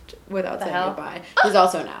left without saying goodbye. He's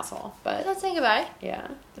also an asshole, but without saying goodbye. Yeah,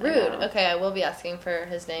 rude. Okay, I will be asking for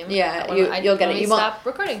his name. Yeah, you'll get it. You stop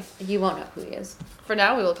recording. You won't know who he is. For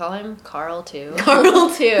now, we will call him Carl too. Carl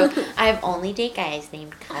too. I have only date guys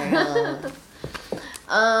named Carl.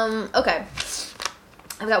 Okay.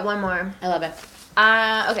 I've got one more. I love it.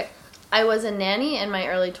 Okay. I was a nanny in my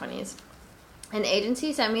early 20s. An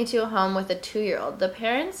agency sent me to a home with a 2-year-old. The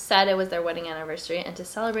parents said it was their wedding anniversary, and to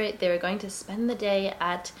celebrate, they were going to spend the day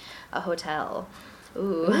at a hotel.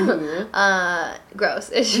 Ooh. Gross,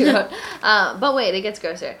 she wrote. But wait, it gets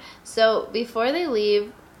grosser. So before they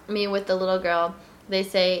leave me with the little girl, they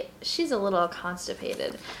say, she's a little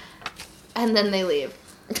constipated. And then they leave.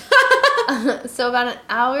 So about an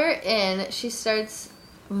hour in, she starts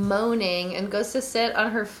moaning and goes to sit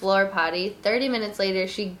on her floor potty. 30 minutes later,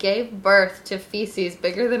 she gave birth to feces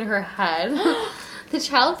bigger than her head. The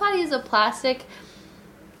child potty is a plastic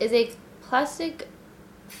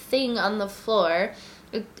thing on the floor.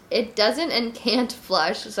 It doesn't and can't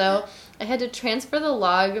flush, so I had to transfer the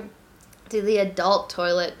log to the adult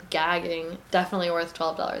toilet, gagging. Definitely worth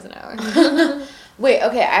 $12 an hour. Wait,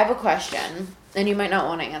 okay, I have a question, and you might not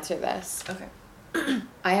want to answer this. Okay.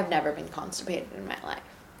 I have never been constipated in my life.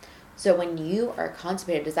 So when you are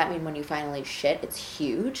constipated, does that mean when you finally shit, it's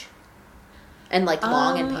huge? And, like,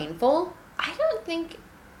 long and painful? I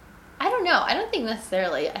don't know. I don't think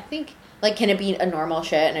necessarily. I think... Like, can it be a normal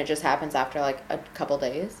shit and it just happens after, like, a couple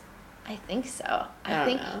days? I think so. I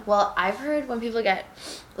don't know. Well, I've heard when people get,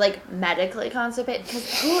 like, medically constipated, because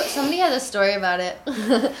somebody had a story about it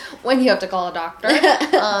when you have to call a doctor.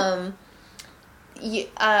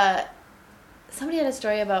 Somebody had a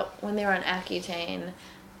story about when they were on Accutane.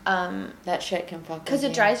 That shit can fucking... Because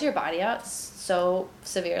it dries your body out so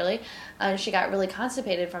severely. And she got really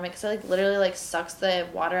constipated from it because it, like, literally, like, sucks the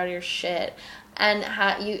water out of your shit. And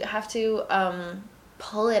you have to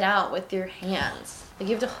pull it out with your hands. Like,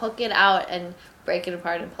 you have to hook it out and break it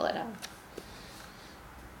apart and pull it out.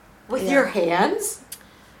 With your hands?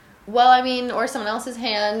 Well, I mean, or someone else's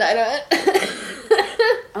hand. I don't...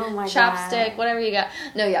 Oh, my Chopstick, God. whatever you got.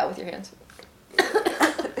 No, yeah, with your hands.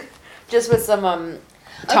 Just with some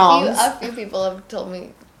tongs? A few people have told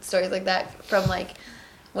me stories like that from, like,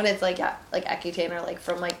 when it's, like, yeah, like Accutane or, like,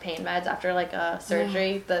 from, like, pain meds after, like, a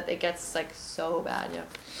surgery that it gets, like, so bad, yeah.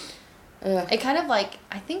 Ugh. It kind of, like,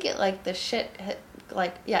 I think it, like, the shit,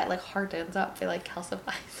 like, yeah, it, like, hardens up. It, like,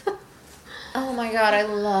 calcifies. Oh, my God, I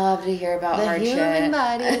love to hear about hard shit. The human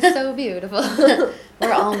body is so beautiful.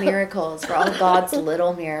 We're all miracles. We're all God's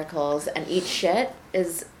little miracles. And each shit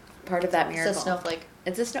is part of that miracle. It's a snowflake.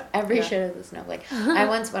 Every shit is a snowflake. I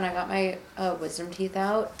once, when I got my wisdom teeth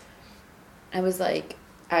out, I was like,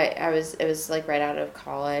 it was like right out of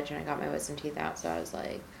college and I got my wisdom teeth out. So I was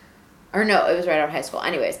like, or no, it was right out of high school.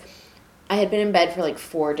 Anyways, I had been in bed for like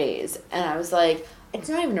 4 days and I was like, it's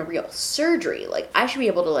not even a real surgery. Like, I should be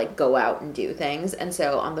able to, like, go out and do things. And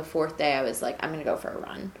so on the 4th day, I was like, I'm going to go for a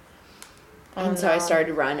run. So I started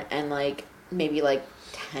to run and, like, maybe, like,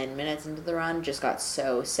 10 minutes into the run, just got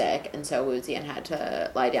so sick and so woozy and had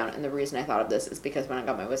to lie down. And the reason I thought of this is because when I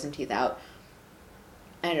got my wisdom teeth out,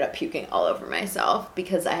 I ended up puking all over myself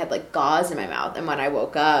because I had, like, gauze in my mouth. And when I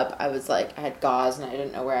woke up, I was, like, I had gauze and I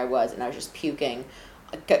didn't know where I was. And I was just puking,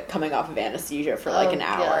 coming off of anesthesia for, like, an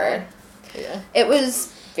hour. God. Yeah. It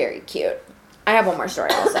was very cute. I have one more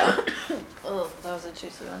story also. Oh, that was a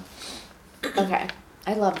juicy one. Okay.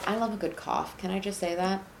 I love a good cough. Can I just say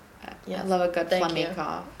that? Yes. I love a good phlegmy you.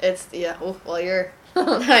 cough. It's, yeah, well, you're...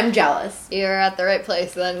 I'm jealous. You're at the right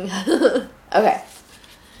place then. Okay.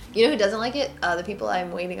 You know who doesn't like it? The people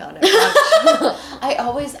I'm waiting on at lunch.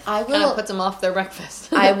 I will... Kind of puts them off their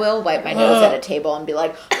breakfast. I will wipe my nose at a table and be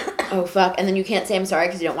like, oh, fuck. And then you can't say I'm sorry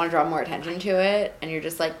because you don't want to draw more attention to it. And you're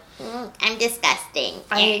just like, I'm disgusting.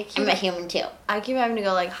 I'm a human too. I keep having to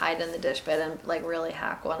go, like, hide in the dish bed and, like, really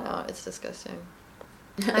hack one out. It's disgusting.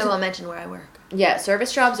 I won't mention where I work. Yeah,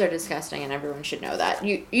 service jobs are disgusting and everyone should know that.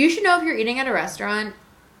 You should know if you're eating at a restaurant,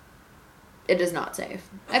 it is not safe.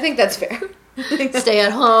 I think that's fair. Stay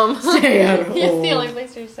at home. Stay at home. It's the only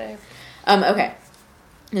place you're safe. Okay.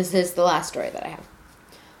 This is the last story that I have.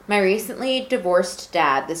 My recently divorced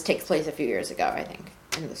dad, this takes place a few years ago, I think,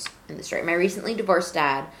 in the story. My recently divorced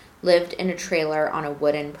dad lived in a trailer on a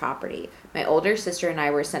wooden property. My older sister and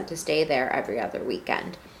I were sent to stay there every other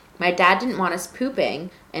weekend. My dad didn't want us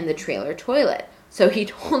pooping in the trailer toilet. So he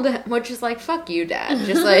told him, which is like, fuck you, Dad.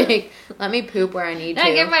 Just like, let me poop where I need to.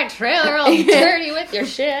 Don't get my trailer all dirty with your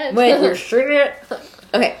shit. With your shit.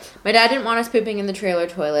 Okay, my dad didn't want us pooping in the trailer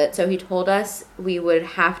toilet, so he told us we would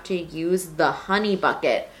have to use the honey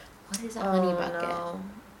bucket. What is a honey bucket?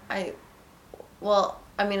 No.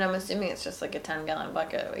 I mean, I'm assuming it's just like a 10-gallon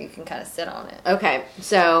bucket where you can kind of sit on it. Okay,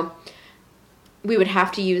 so we would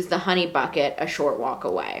have to use the honey bucket a short walk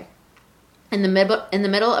away. In the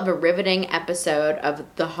middle of a riveting episode of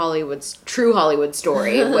the True Hollywood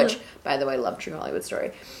Story, which, by the way, love True Hollywood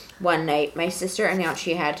Story, one night my sister announced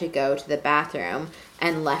she had to go to the bathroom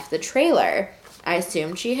and left the trailer. I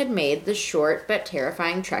assumed she had made the short but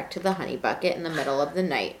terrifying trek to the honey bucket in the middle of the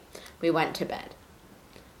night. We went to bed.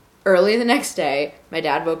 Early the next day, my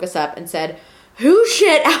dad woke us up and said, "Who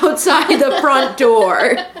shit outside the front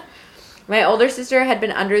door?" My older sister had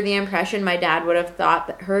been under the impression my dad would have thought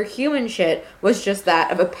that her human shit was just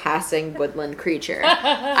that of a passing woodland creature.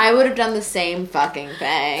 I would have done the same fucking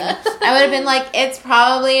thing. I would have been like, it's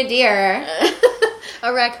probably a deer.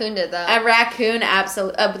 A raccoon did that. A raccoon,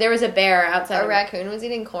 absolutely. There was a bear outside. A raccoon was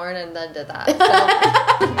eating corn and then did that. So.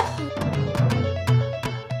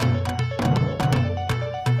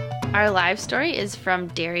 Our live story is from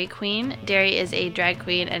Derry Queen. Derry is a drag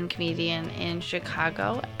queen and comedian in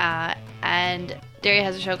Chicago, and Derry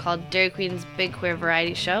has a show called Derry Queen's Big Queer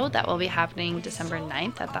Variety Show that will be happening December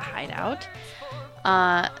 9th at the Hideout.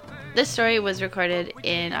 This story was recorded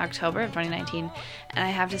in October of 2019, and I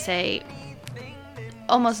have to say,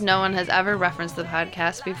 almost no one has ever referenced the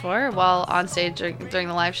podcast before while on stage during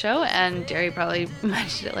the live show, and Derry probably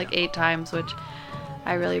mentioned it like 8 times, which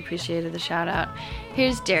I really appreciated the shout out.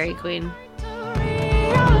 Here's Derry Queen. How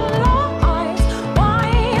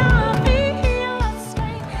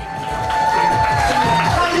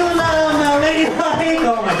you doing, Ladylike?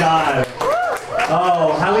 Oh my god.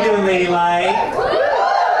 Oh, how we doing, Ladylike?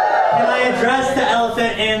 Can I address the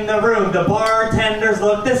elephant in the room? The bartenders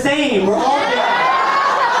look the same. We're all there.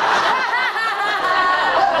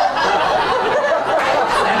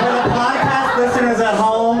 And for the podcast listeners at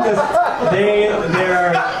home, because they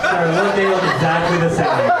look exactly the same.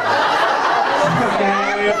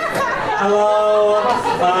 Okay. Hello.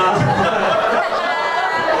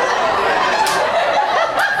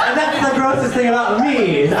 And that's the grossest thing about me,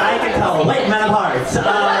 is I can tell late men apart.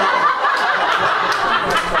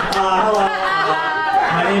 Hello.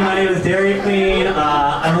 My name is Derry Queen.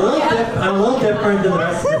 I'm a little different than the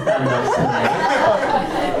rest of the stand-ups tonight.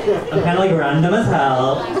 I'm kind of like random as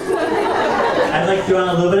hell. I'd like to do on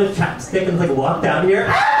a little bit of chapstick and like walk down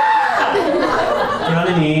here. You know what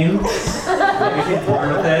I mean? Maybe she's born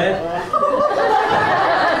with it.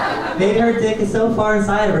 Maybe her dick is so far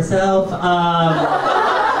inside of herself.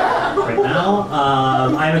 Right now,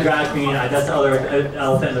 I'm a drag queen. That's the other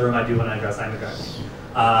elephant in the room I do when I dress. I'm a drag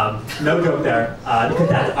queen. No joke there, because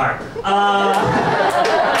that's art. I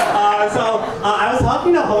was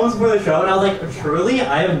talking to Holmes for the show, and I was like, truly,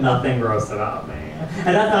 I have nothing gross about me.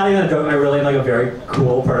 And that's not even a joke. I really am like a very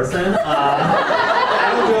cool person.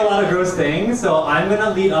 I don't do a lot of gross things, so I'm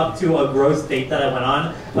gonna lead up to a gross date that I went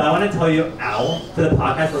on. But I want to tell you, ow, to the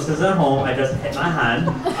podcast listeners at home, I just hit my hand.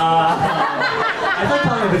 I like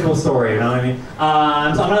telling a visual story, you know what I mean?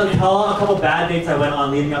 So I'm gonna tell a couple bad dates I went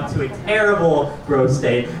on leading up to a terrible gross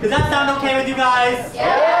date. Does that sound okay with you guys?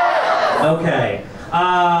 Yeah. Okay.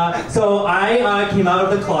 So I came out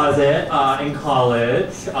of the closet in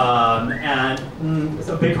college, and it's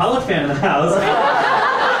a big college fan in the house. Not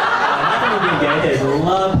that I'm being gay, I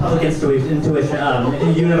love public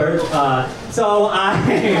intuition universe. So I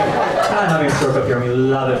kind of having a stroke up here, and we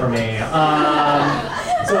love it for me.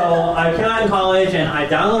 So I came out in college, and I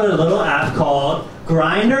downloaded a little app called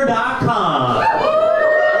Grindr.com.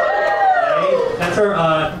 That's where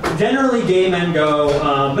generally gay men go,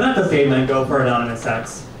 but not just gay men go for anonymous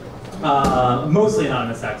sex. Mostly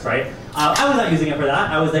anonymous sex, right? I was not using it for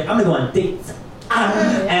that. I was like, I'm gonna go on dates.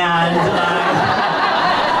 And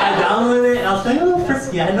I downloaded it, and I was feeling a little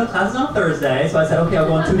frisky. I had no classes on Thursday, so I said, okay, I'll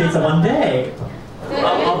go on 2 dates in one day.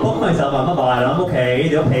 I'll book myself on the bottom, okay?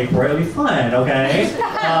 They'll pay for it, it'll be fun, okay?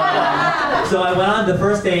 So I went on the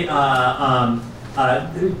first date.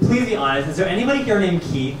 Please be honest, is there anybody here named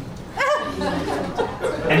Keith?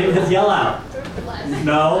 And just yell out.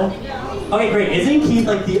 No? Okay, great. Isn't Keith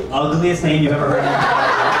like the ugliest name you've ever heard of?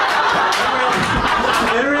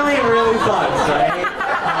 It really sucks, right?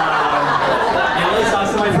 It really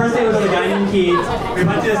sucks. So my first date was with a guy named Keith. We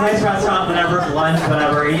went to this nice restaurant, whatever, lunch,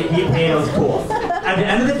 whatever. He paid, it was cool. At the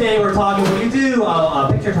end of the day, we're talking, what do you do?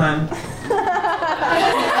 Picture time.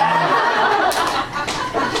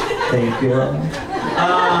 Thank you.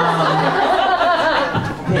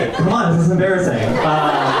 Hey, come on, this is embarrassing.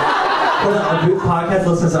 For the podcast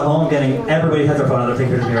listeners at home, everybody has their phone on their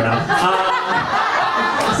fingers here now.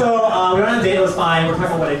 So we went on a date, it was fine. We're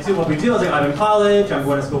talking about what we do. I was like, I'm in college, I'm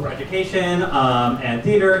going to school for education and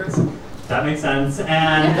theater, because that makes sense.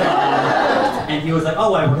 And he was like,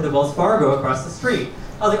 oh, I work at the Wells Fargo across the street.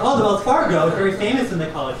 I was like, oh, the Wells Fargo is very famous in the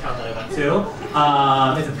college town that I went to.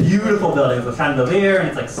 It's a beautiful building, it's a chandelier, and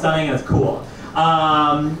it's like stunning and it's cool.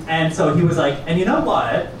 And so he was like, and you know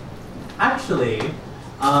what? Actually,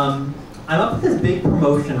 I'm up for this big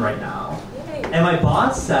promotion right now. And my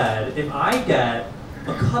boss said, if I get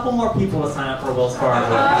a couple more people to sign up for a Wells Fargo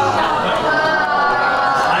account,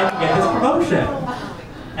 I can get this promotion.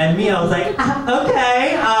 And me, I was like,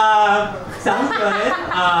 okay, sounds good.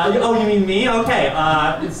 Oh, you mean me? Okay,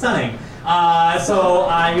 it's stunning. So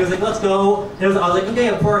he was like, let's go. And I was like,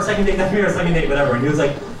 okay, for our second date, that's me, our second date, whatever. And he was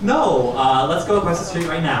like, no, let's go across the street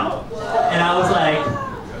right now. And I was like,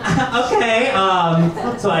 okay.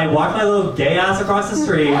 So I walked my little gay ass across the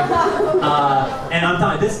street. And I'm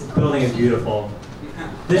telling you, this building is beautiful.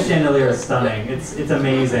 This chandelier is stunning. It's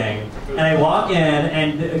amazing. And I walk in,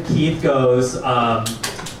 and Keith goes,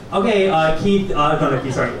 okay, Keith, no,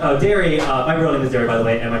 Keith, sorry. Derry, my real name is Derry, by the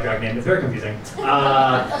way, and my drag name is very confusing.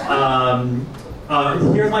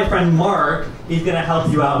 Here's my friend Mark. He's going to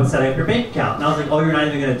help you out with setting up your bank account. And I was like, oh, you're not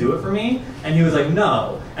even going to do it for me? And he was like,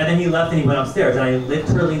 no. And then he left and he went upstairs, and I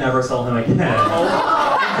literally never saw him again.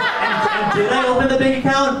 And did I open the bank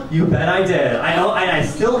account? You bet I did. I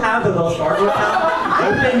still have the Wells Fargo account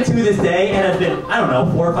open to this day, and it's been, I don't know,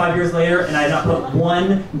 4 or 5 years later, and I have not put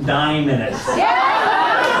one dime in it.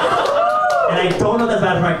 And I don't know that's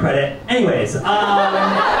bad for my credit. Anyways, so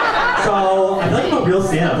I feel like I'm a real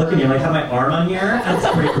stand-up. Look at me, I have my arm on here. That's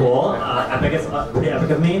pretty cool. Epic, it's pretty epic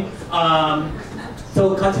of me.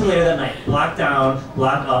 So cut to later that night. Black down,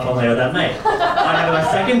 black up on later that night. I had my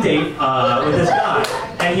second date with this guy.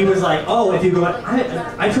 And he was like, oh, if you go on, I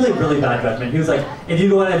actually have really bad judgment. He was like, if you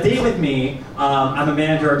go on a date with me, I'm a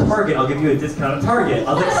manager at Target, I'll give you a discount at Target.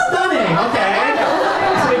 I was like, stunning, okay.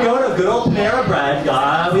 So we go to a good old Panera Bread.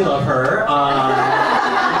 God, we love her. We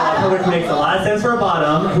love her, which makes a lot of sense for a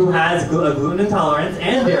bottom who has a gluten intolerance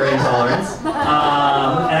and dairy intolerance. And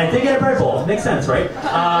I did get a bread bowl. Makes sense, right?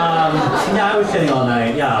 Yeah, I was shitting all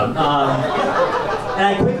night. Yeah. And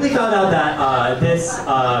I quickly found out that this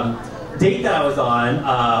date that I was on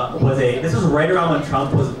this was right around when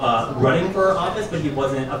Trump was running for office, but he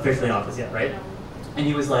wasn't officially in office yet, right? And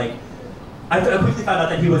he was like, I quickly found out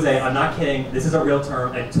that he was I'm not kidding, this is a real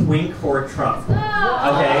term, a twink for Trump.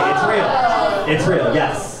 Okay, it's real. It's real,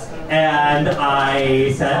 yes. And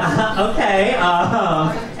I said, okay,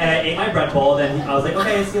 and I ate my bread bowl, and I was like,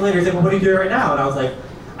 okay, see you later. He's like, well, what are you doing right now? And I was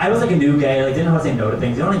like a new gay, didn't know how to say no to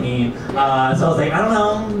things, you know what I mean? So I was like, I don't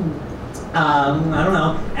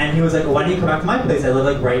know. And he was like, well, why don't you come back to my place? I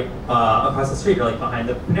live right across the street, or behind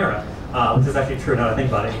the Panera. Which is actually true now that I think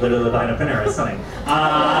about it. Literally behind a Panera, it's stunning.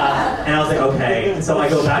 And I was like, okay. And so I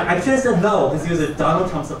go back. I should have said no, because he was a Donald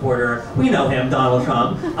Trump supporter. We know him, Donald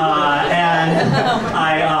Trump. So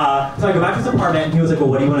I go back to his apartment, and he was like, well,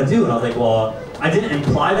 what do you want to do? And I was like, well, I didn't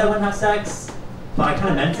imply that I wouldn't have sex, but I kind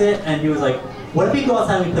of meant it. And he was like, what if we go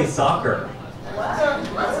outside and we play soccer?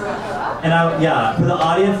 And for the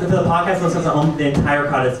audience, for the podcast listeners at home, the entire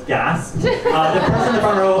crowd is gasped. The person in the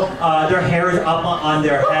front row, their hair is up on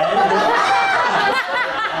their head.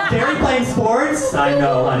 Derry playing sports? I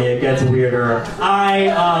know, honey, it gets weirder.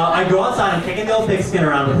 I go outside, I'm kicking the old pigskin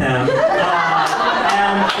around with him.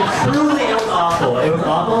 And truly, it was awful. It was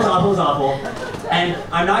awful. And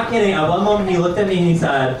I'm not kidding, at one moment he looked at me and he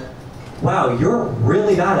said, wow, you're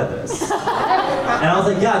really bad at this. And I was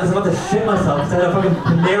like, yeah, because I'm about to shit myself because I had a fucking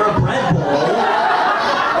Panera Bread bowl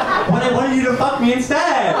when I wanted you to fuck me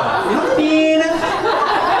instead. You know what I mean?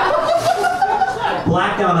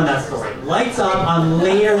 Blacked out on that story. Lights up on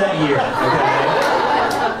later that year, okay?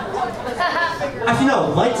 Actually,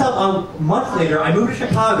 no, lights up on much later. I moved to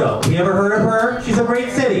Chicago. You ever heard of her? She's a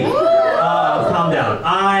great city. Calm down.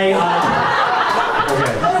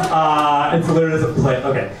 Okay. It's literally just a play.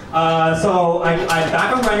 Okay. So I'm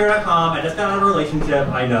back on Grindr.com. I just got out of a relationship.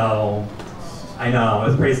 I know. It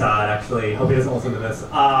was pretty sad, actually. Hope he doesn't listen to this.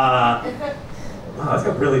 Wow,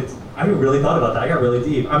 I really thought about that. I got really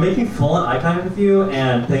deep. I'm making full-on eye contact with you,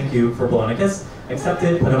 and thank you for blowing a kiss.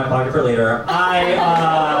 Accepted, put it in my pocket for later. I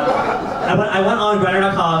went on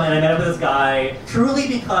Grindr.com and I met up with this guy truly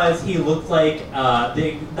because he looked like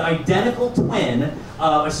the identical twin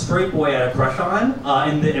of a straight boy I had a crush on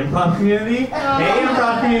in the improv community. Hey,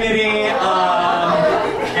 improv community!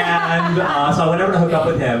 So I went over to hook up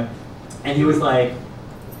with him, and he was like,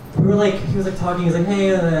 he was talking, he was like,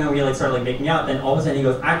 hey, and then we started making out. Then all of a sudden he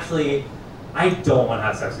goes, actually, I don't want to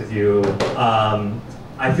have sex with you.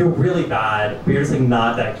 I feel really bad, but you're just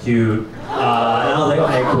not that cute. And I was like,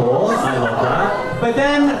 okay, cool, I love that. But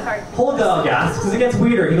then, hold the gas, because it gets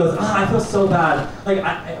weirder. He goes, I feel so bad.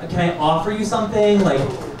 Can I offer you something?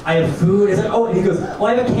 I have food. It's like, oh, and he goes, well,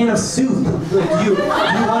 I have a can of soup. Like, you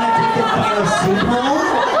want to take this can of soup home?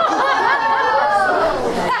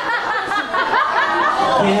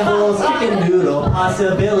 Campbell's chicken noodle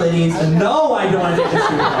possibilities. No, I don't want to take this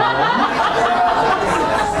soup home.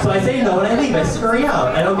 So I say no and I leave. I scurry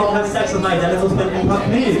out. I don't get to have sex with my identical twin improv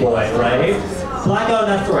community boy, right? Blackout in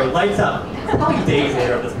that story, lights up. Probably days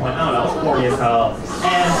later at this point, I don't know, I was horny as hell.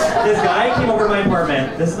 And this guy came over to my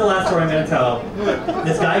apartment. This is the last story I'm gonna tell.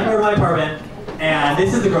 This guy came over to my apartment, and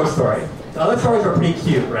this is the gross story. The other stories were pretty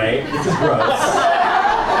cute, right? This is gross.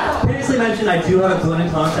 Previously mentioned, I do have a gluten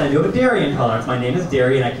intolerance and I do have a dairy intolerance. My name is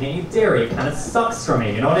Derry and I can't eat dairy. It kind of sucks for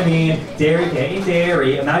me, you know what I mean? Dairy, can't eat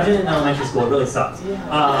dairy. Imagine in elementary school, it really sucked.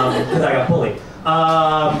 Because I got bullied.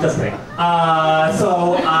 Just kidding.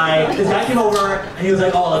 This guy came over and he was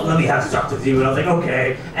like, oh, let me have stuff with you. And I was like,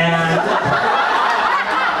 okay. And,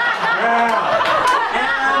 yeah. And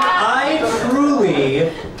I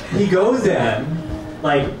truly, he goes in,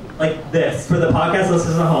 like this, for the podcast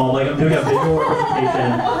listeners at home, like I'm doing a visual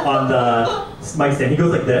representation on the mic stand. He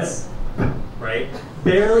goes like this, right?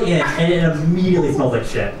 Barely in, and it immediately smells like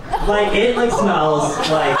shit. Like, it smells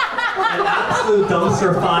like an absolute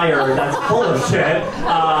dumpster fire that's full of shit,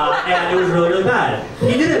 and it was really, really bad.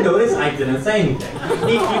 He didn't notice, I didn't say anything.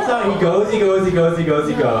 He keeps on, he goes.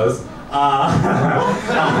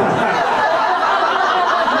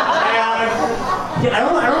 I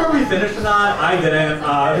don't remember if he finished or not. I didn't.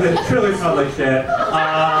 It truly smelled like shit.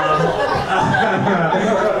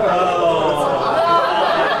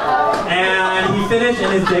 And he finished,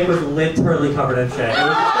 and his dick was literally covered in shit. It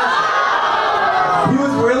was disgusting. He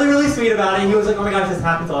was really, really sweet about it. He was like, "Oh my gosh, this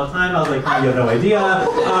happens all the time." I was like, "You have no idea."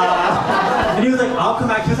 And he was like, "I'll come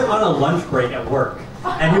back." He was like on a lunch break at work.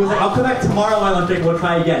 And he was like, "I'll come back tomorrow on my lunch break. We'll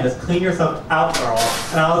try again. Just clean yourself out, girl."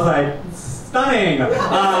 And I was like, "Stunning."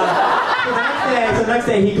 So the next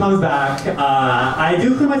day he comes back. I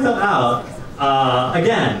do clean myself out.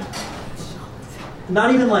 Again,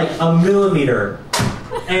 not even like a millimeter.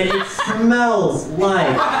 And it smells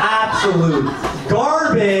like absolute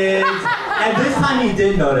garbage. And this time he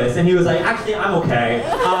did notice. And he was like, actually, I'm okay.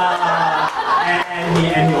 And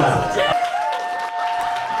he left.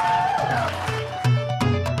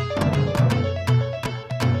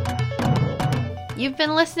 You've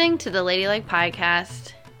been listening to the Ladylike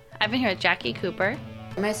Podcast. I've been here with Jackie Cooper.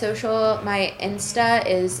 My Insta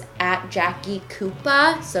is at Jackie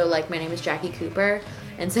Koopa. So like my name is Jackie Cooper.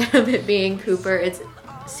 Instead of it being Cooper, it's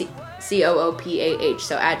Coopah.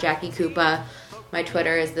 So at Jackie Koopa. My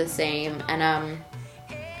Twitter is the same. And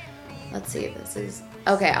let's see if this is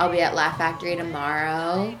okay. I'll be at Laugh Factory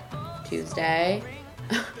tomorrow, Tuesday,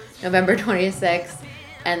 November 26th,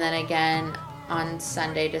 and then again on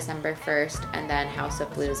Sunday, December 1st, and then House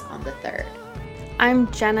of Blues on the 3rd.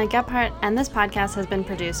 I'm Jenna Gephardt, and this podcast has been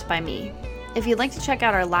produced by me. If you'd like to check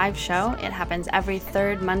out our live show, it happens every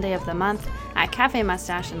third Monday of the month at Cafe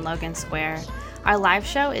Mustache in Logan Square. Our live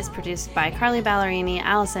show is produced by Carly Ballerini,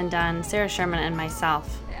 Allison Dunn, Sarah Sherman, and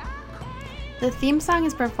myself. The theme song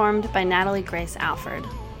is performed by Natalie Grace Alford.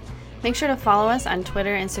 Make sure to follow us on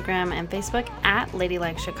Twitter, Instagram, and Facebook at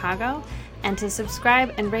Ladylike Chicago, and to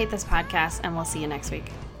subscribe and rate this podcast, and we'll see you next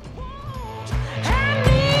week.